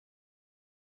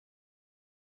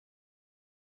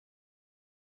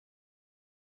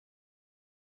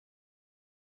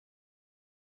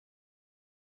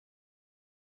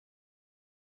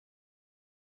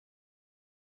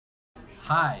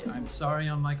Hi, I'm sorry,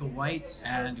 I'm Michael White,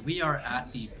 and we are at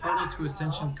the Portal to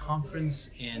Ascension conference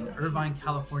in Irvine,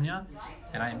 California,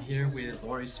 and I'm here with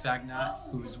Lori Spagna,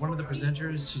 who's one of the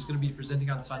presenters. She's going to be presenting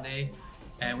on Sunday,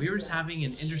 and we were just having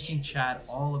an interesting chat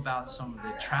all about some of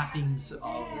the trappings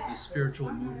of the spiritual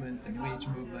movement, the New Age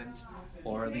movement,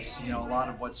 or at least, a lot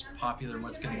of what's popular and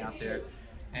what's getting out there.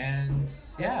 And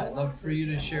yeah, I'd love for you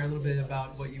to share a little bit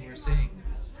about what you were saying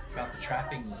about the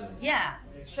trappings of... Yeah.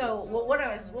 So, what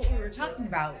we were talking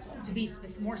about, to be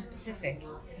more specific,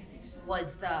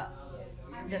 was the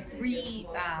three,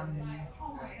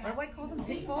 what do I call them?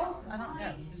 Pitfalls? I don't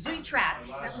know. 3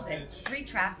 traps. That was it. 3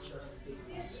 traps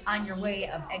on your way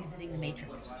of exiting the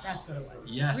matrix. That's what it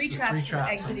was. Yes, 3 the traps 3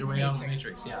 traps exiting on your way the out matrix.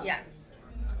 of the matrix. Yeah.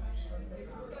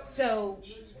 So,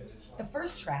 the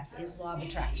first trap is law of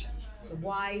attraction. So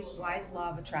why is law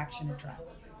of attraction a trap?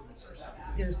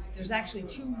 There's actually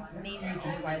 2 main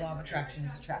reasons why law of attraction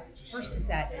is a trap. First is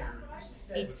that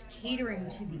it's catering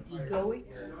to the egoic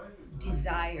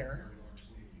desire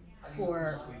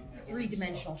for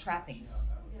 3-dimensional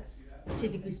trappings.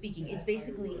 Typically speaking, it's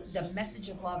basically the message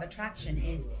of law of attraction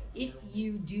is if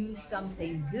you do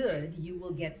something good, you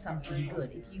will get something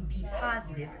good. If you be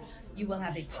positive, you will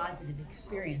have a positive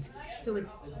experience. So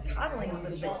it's coddling a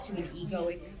little bit to an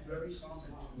egoic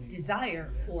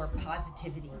desire for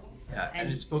positivity. Yeah, and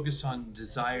it's focused on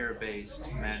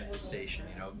desire-based manifestation,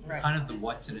 Right. Kind of the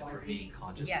what's in it for me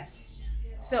consciousness. Yes.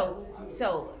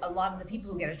 So a lot of the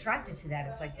people who get attracted to that,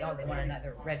 it's like, oh, they want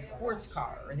another red sports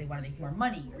car, or they want to make more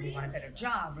money, or they want a better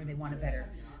job, or they want a better...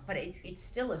 But it's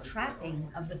still a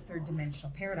trapping of the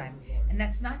 3rd-dimensional paradigm. And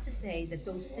that's not to say that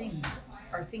those things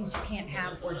are things you can't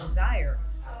have or desire,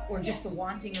 or just the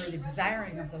wanting or the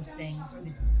desiring of those things, or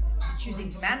the choosing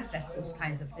to manifest those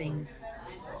kinds of things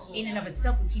in and of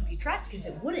itself would keep you trapped, because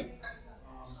it wouldn't.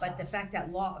 But the fact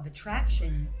that law of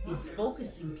attraction is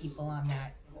focusing people on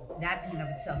that in and of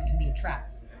itself can be a trap.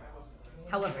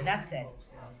 However, that said,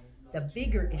 the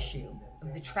bigger issue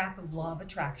of the trap of law of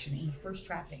attraction in the first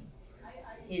trapping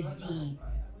is the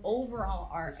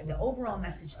overall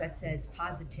message that says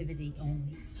positivity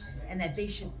only, and that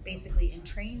basically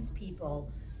entrains people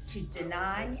to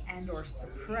deny and or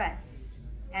suppress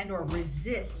and or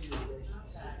resist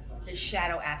the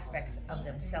shadow aspects of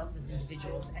themselves as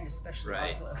individuals, and especially Right.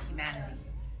 also of humanity.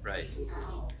 Right.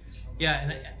 Yeah,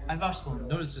 and I've also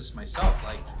noticed this myself,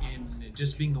 like in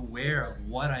just being aware of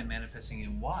what I'm manifesting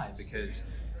and why, because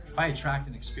if I attract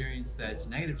an experience that's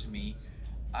negative to me,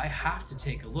 I have to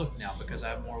take a look now because I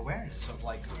have more awareness of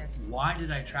like, why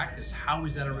did I attract this? How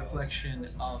is that a reflection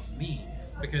of me?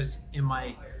 Because in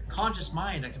my conscious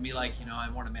mind, I can be like, I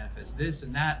want to manifest this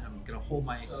and that, and I'm going to hold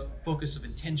my focus of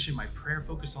intention, my prayer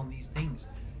focus on these things.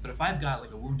 But if I've got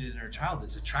like a wounded inner child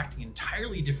that's attracting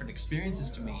entirely different experiences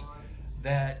to me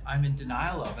that I'm in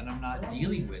denial of and I'm not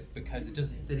dealing with because it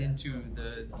doesn't fit into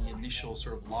the initial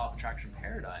sort of law of attraction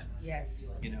paradigm. Yes.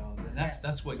 And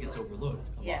that's what gets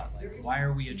overlooked a lot. Like, why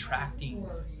are we attracting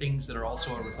things that are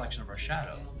also a reflection of our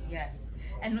shadow? Yes.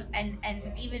 And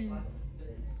even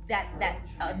that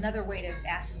another way to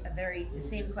ask the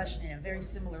same question in a very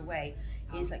similar way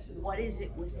is like, what is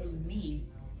it within me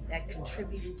that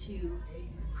contributed to,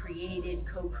 created,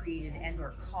 co-created, and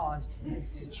or caused this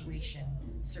situation,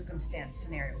 circumstance,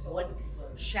 scenario? What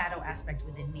shadow aspect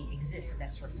within me exists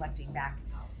that's reflecting back?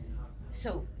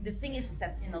 So the thing is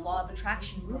that in the law of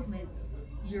attraction movement,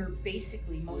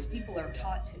 most people are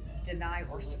taught to deny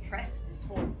or suppress this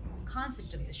whole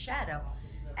concept of the shadow,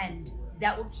 and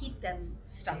that will keep them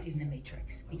stuck in the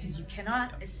matrix, because you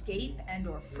cannot escape and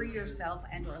or free yourself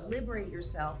and or liberate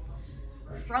yourself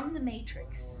from the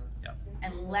matrix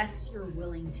unless you're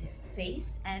willing to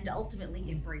face and ultimately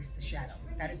embrace the shadow.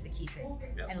 That is the key thing.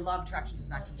 And the law of attraction does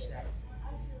not teach that.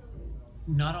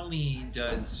 Not only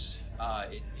does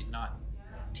it not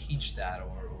teach that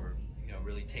or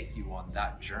really take you on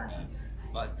that journey,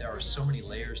 but there are so many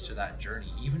layers to that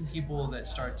journey. Even people that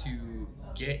start to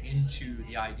get into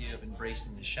the idea of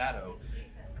embracing the shadow,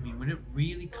 when it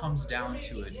really comes down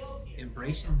to it,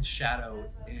 embracing the shadow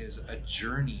is a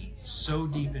journey so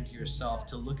deep into yourself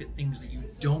to look at things that you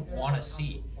don't want to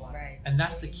see. Right. And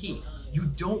that's the key. You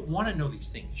don't want to know these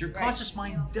things. Your conscious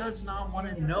mind does not want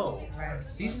to know. Right.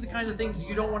 These are the kinds of things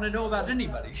you don't want to know about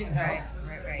anybody. Right.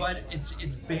 But it's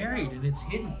buried and it's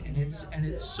hidden and it's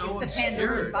so it's the obscured.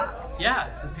 Pandora's box. Yeah,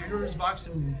 it's the Pandora's box,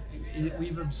 and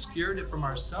we've obscured it from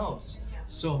ourselves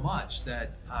so much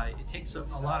that it takes a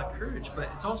lot of courage, but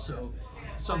it's also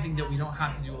something that we don't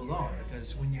have to do alone,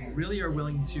 because when you really are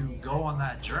willing to go on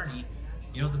that journey,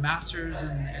 the masters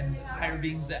and higher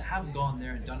beings that have gone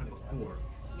there and done it before,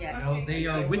 Yes. You know, they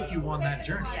are with you on that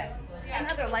journey. Yes, and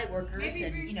other light workers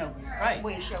and Right.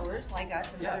 way-showers like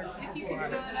us and Yeah. other people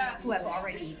who have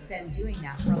already been doing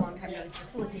that for a long time really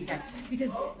facilitate that.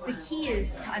 Because the key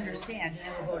is to understand,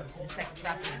 and then we'll go to the second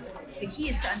chapter. The key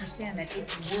is to understand that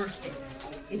it's worth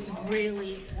it. It's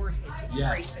really worth it to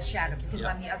embrace the shadow, because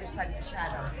on the other side of the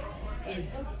shadow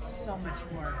is so much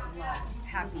more love,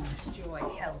 happiness, joy,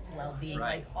 health, well-being,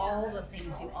 like all the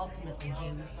things you ultimately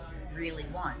do really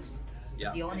want.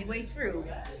 Yeah. The only way through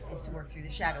is to work through the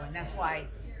shadow, and that's why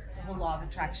the whole law of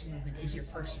attraction movement is your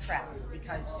first trap,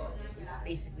 because it's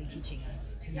basically teaching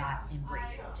us to not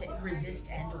embrace, to resist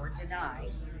and or deny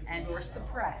and or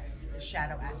suppress the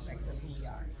shadow aspects of who we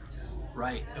are.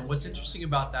 Right. And what's interesting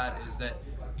about that is that,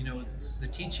 you know, the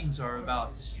teachings are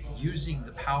about using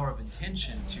the power of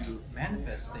intention to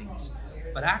manifest things.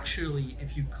 But actually,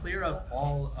 if you clear up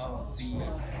all of the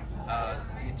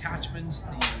attachments,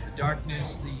 the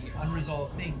darkness, the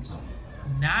unresolved things,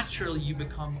 naturally you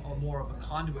become more of a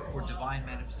conduit for divine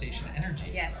manifestation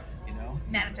energy. Yes. You know?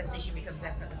 Manifestation becomes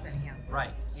effortless anyhow.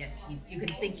 Right. Yes. You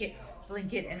can think it,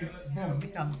 blink it, and boom,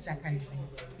 becomes that kind of thing.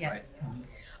 Yes. Right. All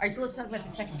right, so let's talk about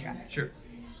the second trap. Sure.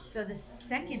 So the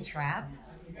second trap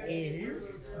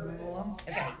is,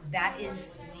 that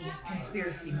is the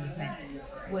conspiracy movement,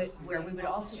 where we would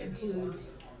also include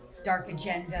dark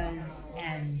agendas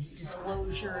and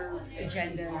disclosure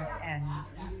agendas and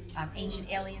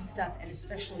ancient alien stuff, and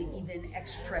especially even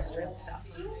extraterrestrial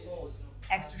stuff.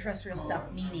 Extraterrestrial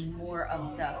stuff meaning more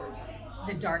of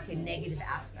the dark and negative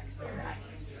aspects of that.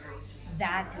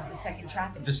 That is the second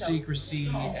trap. The secrecy.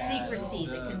 The secrecy,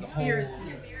 the conspiracy.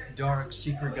 The dark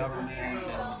secret government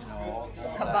and, all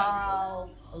Cabal,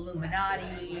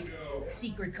 Illuminati,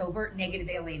 secret covert negative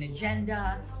alien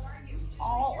agenda,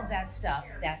 all of that stuff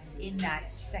that's in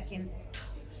that second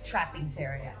trappings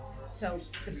area. So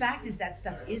the fact is that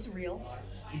stuff is real.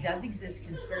 It does exist.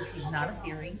 Conspiracy is not a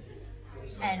theory.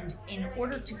 And in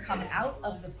order to come out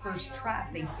of the first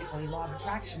trap, basically, law of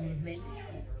attraction movement,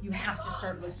 you have to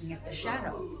start looking at the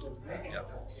shadow.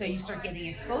 Yep. So you start getting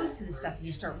exposed to this stuff and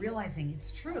you start realizing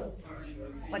it's true.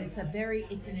 But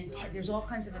there's all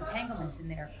kinds of entanglements in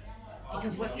there.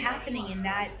 Because what's happening in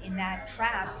that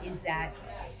trap is that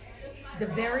the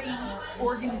very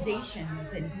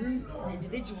organizations and groups and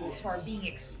individuals who are being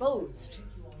exposed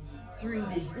through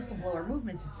these whistleblower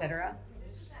movements, etc.,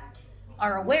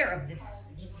 are aware of this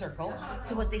circle.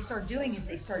 So what they start doing is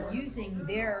they start using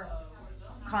their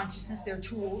consciousness, their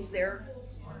tools, their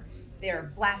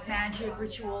black magic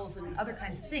rituals and other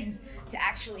kinds of things to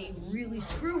actually really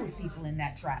screw with people in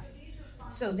that trap.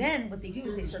 So then what they do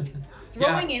is they start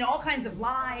throwing in all kinds of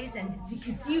lies and to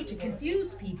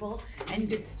confuse people, and you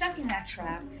get stuck in that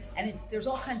trap. And there's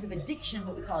all kinds of addiction,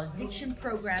 what we call addiction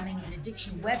programming and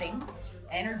addiction webbing,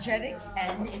 energetic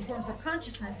and in forms of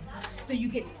consciousness. So you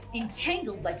get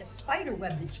entangled like a spider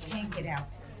web that you can't get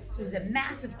out. So it's a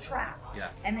massive trap. Yeah.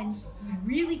 And then you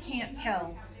really can't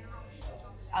tell.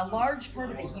 A large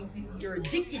part of it, you're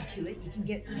addicted to it.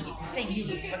 I'm saying you,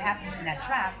 it's what happens in that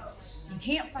trap. You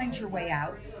can't find your way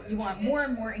out. You want more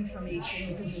and more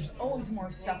information because there's always more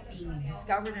stuff being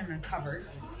discovered and uncovered.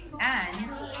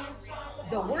 And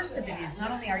the worst of it is,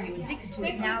 not only are you addicted to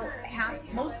it, now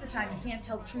most of the time you can't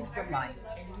tell the truth from lying.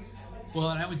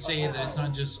 Well, and I would say that it's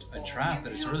not just a trap,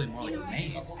 that it's really more like a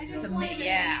maze. It's a maze,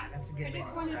 yeah, that's a good way to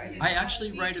describe it. I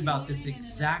actually write about this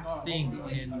exact thing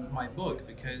in my book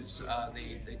because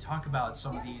they talk about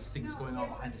some of these things going on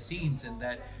behind the scenes, and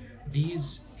that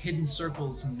these hidden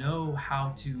circles know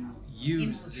how to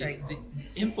use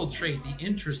infiltrate the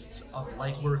interests of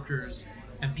light workers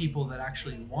and people that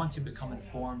actually want to become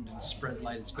informed and spread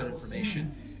light and spread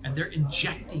information. And they're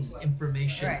injecting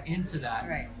information into that.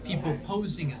 Right. People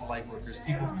posing as light workers,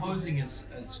 people posing as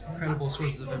credible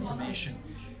sources of information,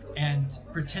 and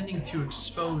pretending to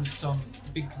expose some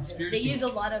big conspiracy. They use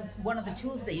one of the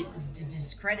tools they use is to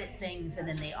discredit things, and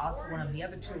then one of the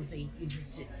other tools they use is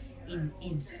to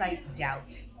incite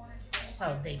doubt.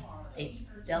 So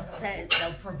they'll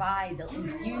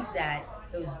infuse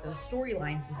those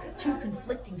storylines with two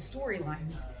conflicting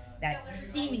storylines that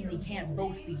seemingly can't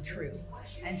both be true.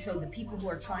 And so the people who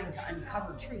are trying to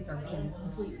uncover truth are being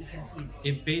completely confused.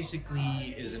 It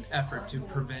basically is an effort to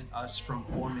prevent us from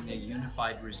forming a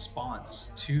unified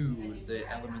response to the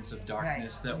elements of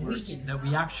darkness that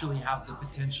we actually have the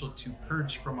potential to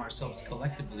purge from ourselves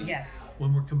collectively. Yes.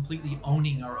 When we're completely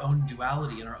owning our own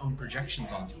duality and our own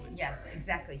projections onto it. Yes,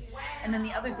 exactly. And then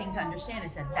the other thing to understand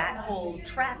is that whole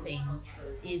trapping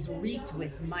is wreaked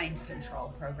with mind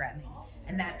control programming.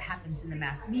 And that happens in the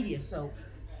mass media. So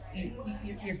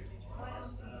you're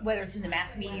whether it's in the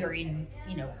mass media or in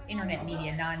internet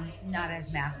media, not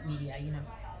as mass media,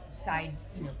 side,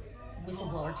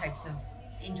 whistleblower types of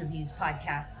interviews,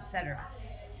 podcasts, etc.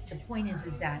 The point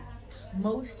is that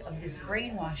most of this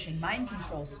brainwashing, mind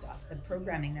control stuff, the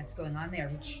programming that's going on there,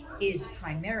 which is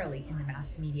primarily in the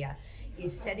mass media,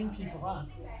 is setting people up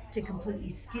to completely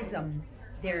schism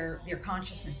their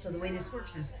consciousness. So the way this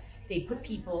works is they put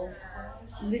people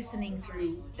listening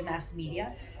through the mass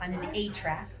media on an A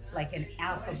track, like an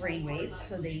alpha brainwave.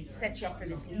 So they set you up for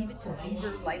this Leave It to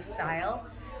Beaver lifestyle.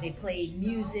 They play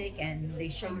music and they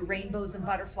show you rainbows and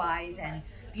butterflies and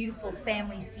beautiful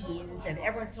family scenes and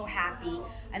everyone's so happy.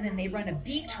 And then they run a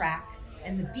B track,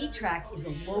 and the B track is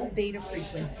a low beta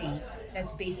frequency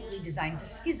that's basically designed to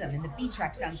schism. And the B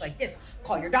track sounds like this: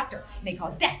 call your doctor, may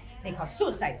cause death, may cause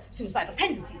suicide, suicidal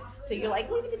tendencies. So you're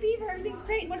like, Leave It to Beaver, everything's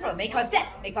great, wonderful. May cause death,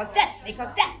 may cause death, may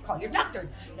cause death. Call your doctor,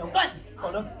 no guns,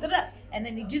 blah, blah, blah, blah. And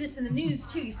then they do this in the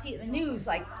news too. You see it in the news,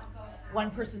 like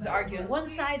one person's arguing one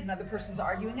side, another person's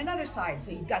arguing another side.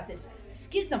 So you've got this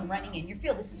schism running in your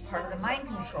field. This is part of the mind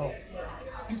control.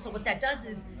 And so what that does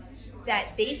is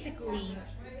that basically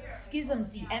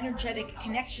schisms the energetic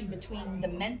connection between the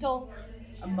mental,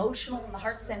 emotional, the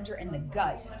heart center, and the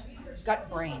gut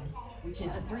brain, which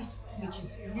is a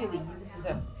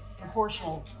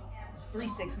proportional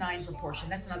 3-6-9 proportion.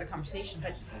 That's another conversation,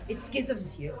 but it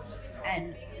schisms you,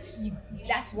 and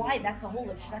that's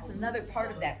another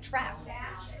part of that trap.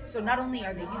 So not only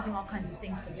are they using all kinds of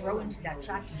things to throw into that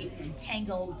trap to get you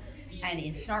entangled and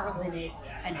ensnarled in it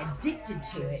and addicted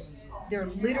to it, they're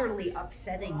literally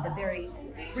upsetting the very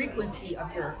frequency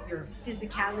of your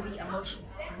physicality,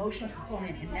 emotional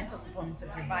component, and mental components of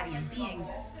your body and being.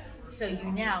 So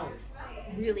you now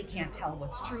really can't tell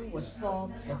what's true, what's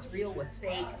false, what's real, what's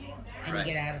fake, and right.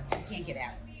 You can't get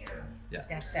out. Yeah.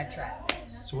 That's that trap.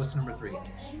 So what's number 3?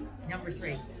 Number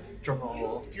 3. Drum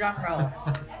roll. Drum roll.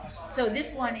 So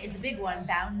this one is a big one,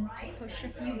 bound to push a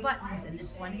few buttons, and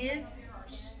this one is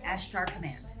Ashtar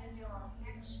Command.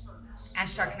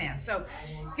 Ashtar Command. So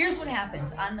here's what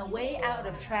happens. On the way out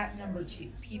of trap number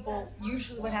 2, people,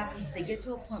 usually what happens is they get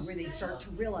to a point where they start to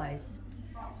realize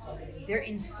they're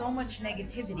in so much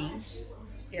negativity,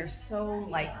 they're so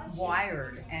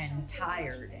wired and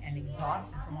tired and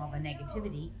exhausted from all the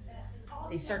negativity,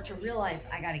 they start to realize,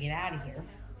 I gotta get out of here.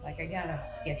 I gotta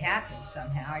get happy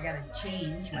somehow. I gotta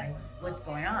change what's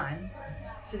going on.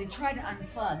 So they try to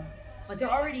unplug, but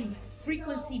they're already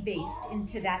frequency based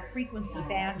into that frequency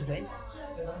bandwidth.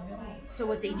 So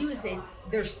what they do is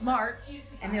they're smart,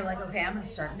 and they're like, okay, I'm gonna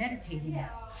start meditating now.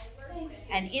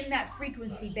 And in that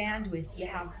frequency bandwidth, you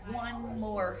have one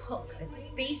more hook that's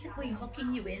basically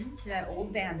hooking you into that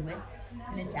old bandwidth,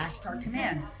 and it's Ashtar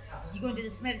Command. So you go into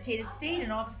this meditative state,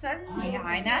 and all of a sudden,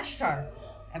 I'm Ashtar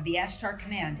of the Ashtar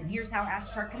Command. And here's how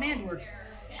Ashtar Command works.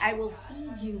 I will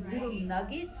feed you little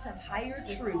nuggets of higher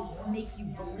truth to make you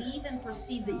believe and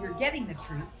perceive that you're getting the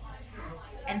truth.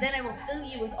 And then I will fill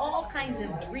you with all kinds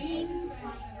of dreams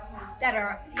that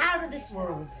are out of this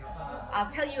world.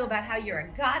 I'll tell you about how you're a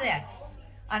goddess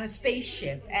on a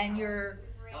spaceship, and you're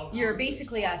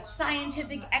basically a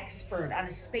scientific expert on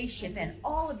a spaceship, and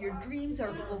all of your dreams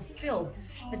are fulfilled.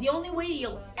 But the only way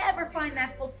you'll ever find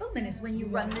that fulfillment is when you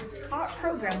run this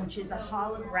program, which is a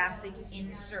holographic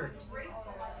insert.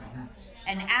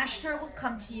 And Ashtar will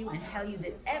come to you and tell you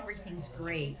that everything's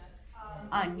great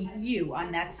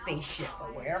on that spaceship,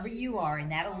 or wherever you are in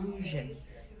that illusion.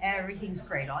 Everything's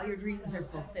great. All your dreams are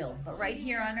fulfilled. But right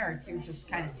here on Earth, you're just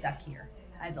kind of stuck here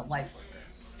as a light worker.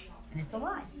 And it's a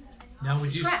lie. Now,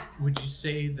 would you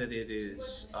say that it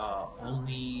is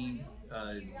only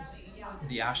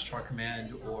the Ashtar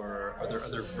Command, or are there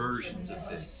other versions of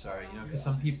this? Or, because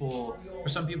for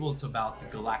some people it's about the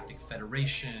Galactic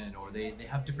Federation, or they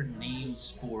have different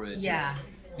names for it. Yeah.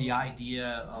 The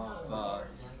idea of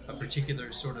a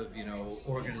particular sort of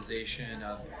organization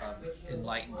of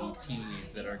enlightened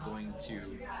ETs that are going to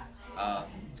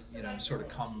sort of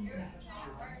come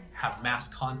have mass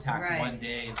contact right. one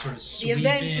day and sort of the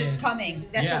event is coming.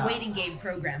 That's a waiting game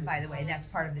program, by the way. That's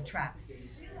part of the trap.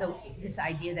 This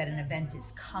idea that an event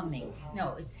is coming.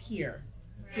 No, it's here.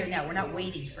 It's here now. We're not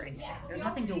waiting for anything. There's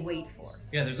nothing to wait for.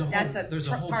 Yeah, there's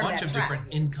a whole bunch of different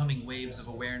incoming waves of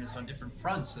awareness on different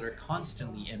fronts that are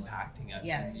constantly impacting us.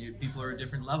 Yes. And people are at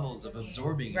different levels of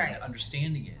absorbing right. it and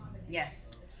understanding it.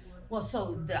 Yes. Well,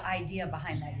 so the idea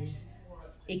behind that is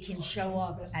it can show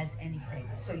up as anything.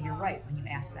 So you're right when you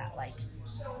ask that,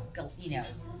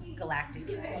 galactic,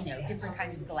 different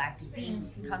kinds of galactic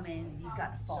beings can come in. You've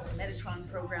got a false Metatron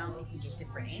program. You can get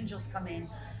different angels come in.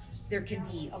 There can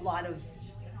be a lot of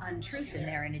untruth in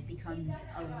there, and it becomes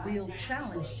a real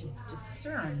challenge to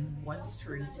discern what's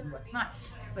truth and what's not.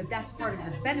 But that's part of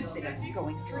the benefit of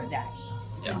going through that,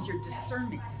 because your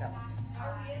discernment develops.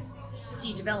 So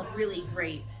you develop really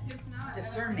great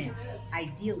discernment,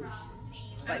 ideally,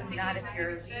 but not if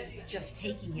you're just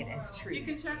taking it as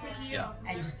truth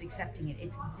and just accepting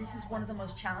it. This is one of the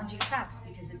most challenging traps,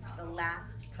 because it's the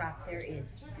last trap there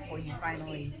is before you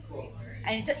finally.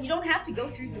 And you don't have to go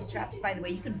through these traps, by the way.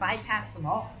 You can bypass them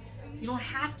all. You don't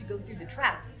have to go through the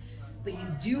traps, but you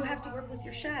do have to work with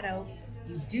your shadow.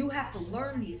 You do have to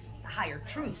learn these higher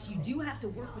truths. You do have to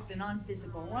work with the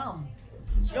non-physical realm.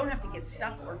 You don't have to get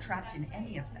stuck or trapped in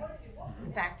any of them.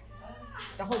 In fact,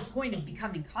 the whole point of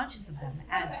becoming conscious of them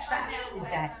as traps is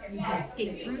that you can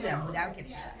escape through them without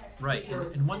getting trapped. Right,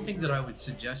 and one thing that I would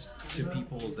suggest to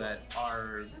people that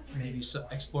are maybe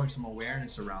exploring some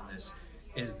awareness around this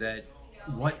is that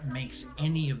what makes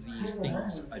any of these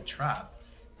things a trap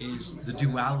is the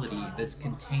duality that's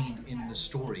contained in the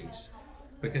stories,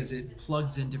 because it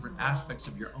plugs in different aspects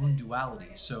of your own duality.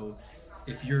 So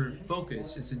if your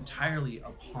focus is entirely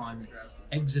upon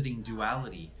exiting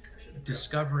duality,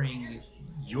 discovering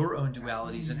your own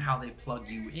dualities and how they plug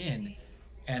you in,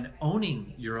 and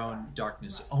owning your own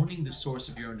darkness, owning the source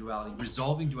of your own duality,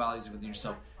 resolving dualities within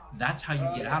yourself, that's how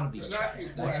you get out of these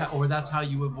traps. That's how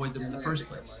you avoid them in the first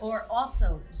place. Or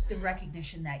also the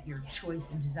recognition that your choice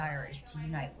and desire is to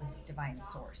unite with divine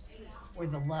source, or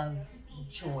the love, the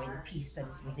joy, the peace that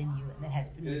is within you and that has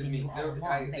been within you all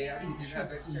along, that is the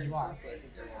truth of who you are.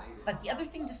 But the other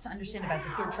thing just to understand about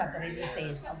the third trap that I didn't say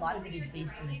is a lot of it is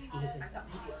based on escapism.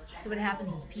 So what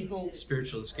happens is people...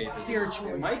 Spiritual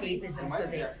escapism. So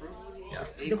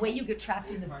the way you get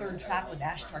trapped in the third trap with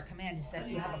Ashtar Command is that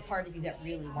you have a part of you that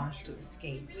really wants to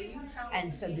escape.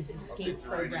 And so this escape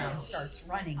program starts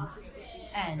running,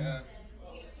 and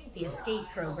the escape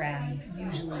program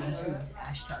usually includes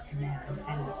Ashtar Command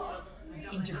and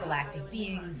intergalactic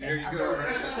beings and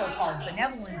other so-called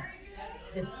benevolence.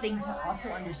 The thing to also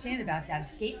understand about that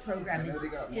escape program is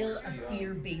it's still a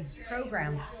fear-based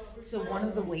program. So one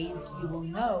of the ways you will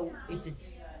know if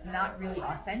it's not really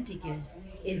authentic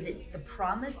is it the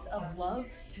promise of love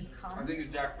to come?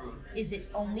 Is it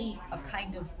only a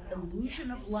kind of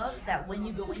illusion of love that when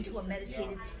you go into a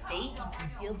meditative state you can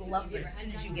feel the love, but as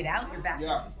soon as you get out you're back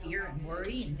into fear and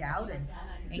worry and doubt and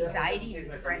anxiety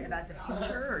and fret about the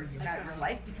future or about your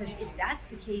life? Because if that's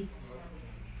the case,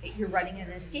 you're running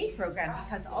an escape program,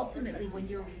 because ultimately when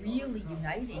you're really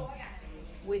uniting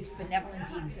with benevolent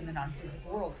beings in the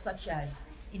non-physical world, such as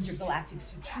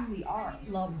intergalactics who truly are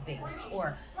love-based,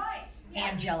 or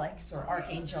angelics or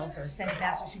archangels or ascended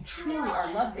masters who truly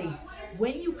are love-based,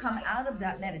 when you come out of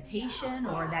that meditation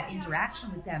or that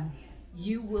interaction with them,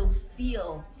 you will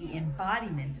feel the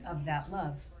embodiment of that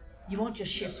love. You won't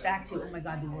just shift back to, oh my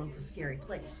God, the world's a scary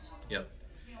place. Yep.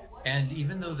 And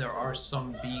even though there are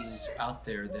some beings out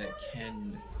there that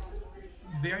can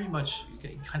very much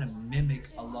kind of mimic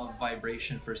a love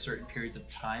vibration for certain periods of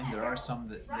time, there are some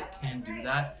that can do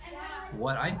that.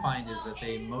 What I find is that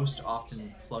they most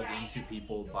often plug into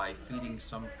people by feeding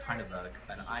some kind of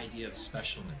an idea of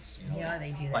specialness. You know? Yeah,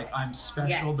 they do that. Like, I'm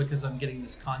special because I'm getting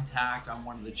this contact, I'm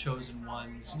one of the chosen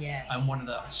ones, I'm one of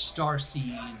the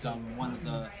Starseeds, I'm one of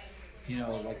the,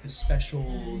 like the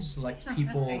special select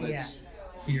people that's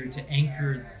here to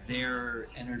anchor their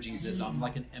energies, as I'm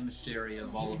like an emissary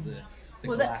of all of the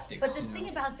galactics. But the thing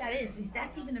about that is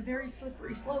that's even a very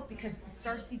slippery slope, because the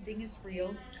Starseed thing is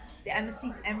real, the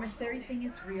emissary thing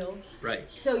is real. Right.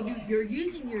 So you're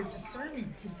using your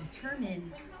discernment to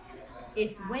determine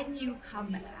if, when you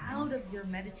come out of your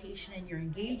meditation and your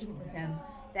engagement with them,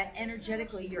 that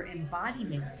energetically your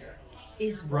embodiment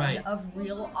is one of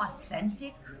real,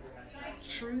 authentic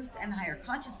truth and higher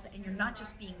consciousness, and you're not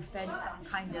just being fed some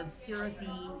kind of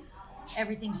syrupy,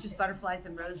 everything's just butterflies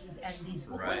and roses and these,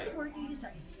 what was the word you used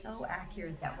that was so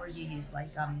accurate, that word you used, like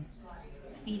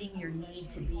feeding your need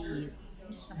to be,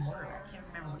 just some word, I can't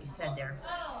remember what you said there,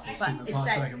 but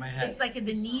it's like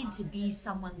the need to be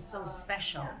someone so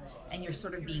special, and you're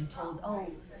sort of being told,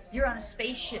 oh, you're on a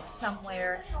spaceship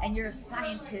somewhere and you're a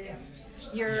scientist,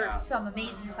 you're some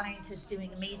amazing scientist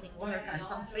doing amazing work on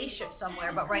some spaceship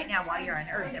somewhere, but right now while you're on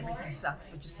Earth everything sucks,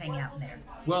 but just hang out in there.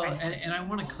 Well, and I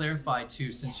want to clarify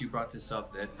too, since you brought this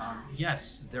up, that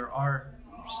yes, there are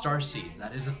starseeds,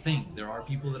 that is a thing. There are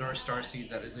people that are starseeds,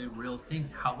 that is a real thing.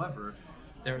 However,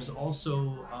 there's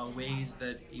also ways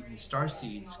that even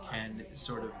starseeds can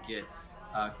sort of get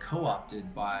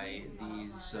co-opted by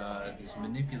these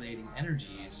manipulating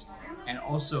energies, and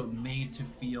also made to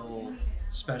feel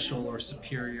special or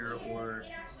superior or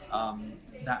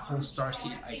that whole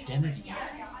starseed identity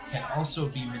can also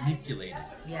be manipulated.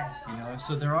 Yes. You know,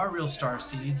 so there are real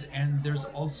starseeds, and there's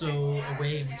also a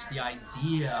way in which the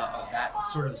idea of that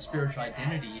sort of spiritual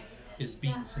identity is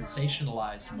being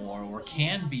sensationalized more, or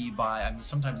can be by. I mean,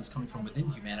 sometimes it's coming from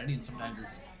within humanity, and sometimes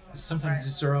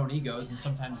it's our own egos, and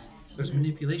sometimes there's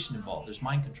manipulation involved. There's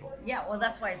mind control. Yeah. Well,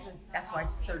 that's why it's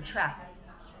the third trap.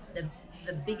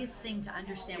 The biggest thing to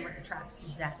understand with the traps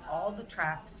is that all the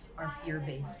traps are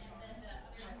fear-based.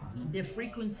 The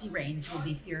frequency range will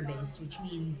be fear-based, which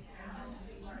means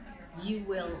you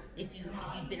will, if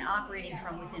you've been operating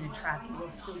from within a trap, you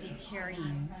will still be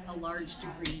carrying a large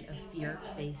degree of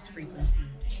fear-based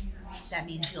frequencies. That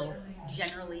means you'll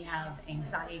generally have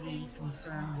anxiety,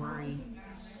 concern,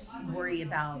 worry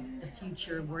about the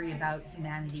future, worry about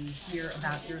humanity, fear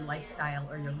about your lifestyle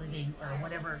or your living or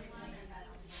whatever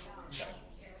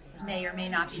may or may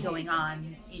not be going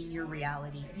on in your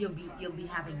reality. You'll be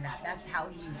having that. That's how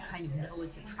you kind of know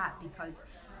it's a trap, because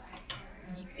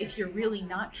if you're really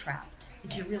not trapped,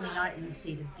 if you're really not in a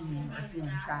state of being or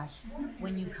feeling trapped,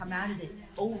 when you come out of it,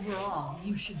 overall,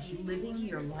 you should be living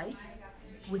your life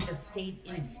in a state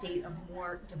of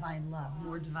more divine love,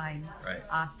 more divine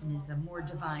optimism, more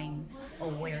divine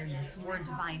awareness, more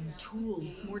divine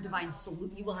tools, more divine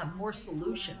you will have more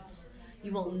solutions.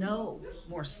 You will know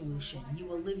more solution. You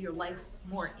will live your life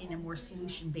more in a more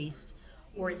solution-based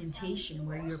orientation,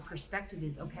 where your perspective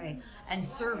is okay. And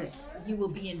service, you will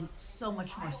be in so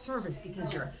much more service,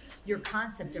 because your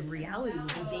concept of reality will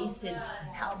be based in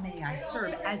how may I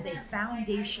serve as a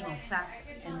foundational fact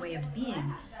and way of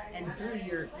being. And through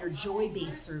your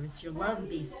joy-based service, your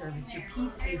love-based service, your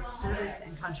peace-based service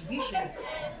and contribution,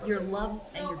 your love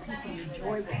and your peace and your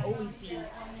joy will always be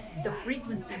the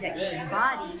frequency that you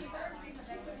embody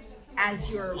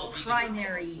as your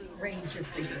primary range of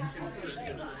frequencies.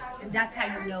 And that's how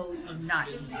you know you're not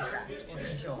being trapped or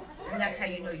cajoled. And that's how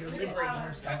you know you're liberating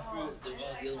yourself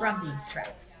from these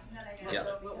traps.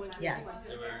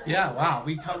 Yeah, wow,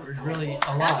 we covered really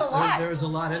a lot. That's a lot. There was a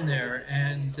lot in there,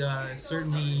 and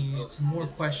certainly some more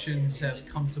questions have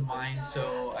come to mind,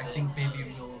 so I think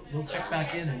maybe we'll check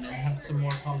back in and have some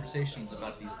more conversations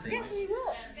about these things. Yes, we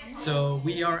will. So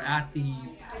we are at the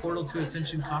Portal to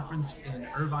Ascension Conference in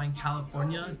Irvine,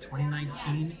 California,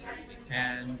 2019.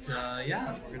 And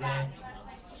we're going to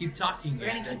keep talking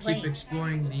and keep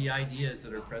exploring the ideas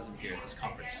that are present here at this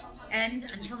conference. And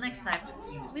until next time,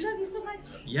 we love you so much.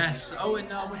 Yes. Oh, and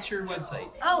what's your website?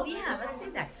 Oh, yeah, let's say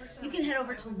that. You can head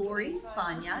over to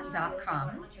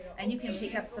LoriSpagna.com, and you can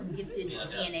pick up some gifted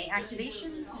DNA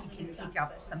activations. You can pick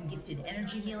up some gifted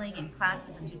energy healing and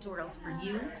classes and tutorials for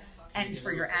you and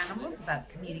for your animals about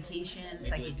communication,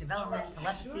 psychic development,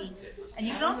 telepathy. And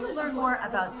you can also learn more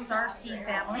about Starseed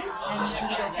families and the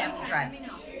Indigo family tribes.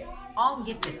 All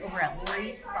gifted over at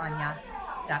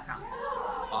LoriSpagna.com.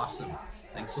 Awesome.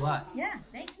 Thanks a lot. Yeah,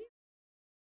 thank you.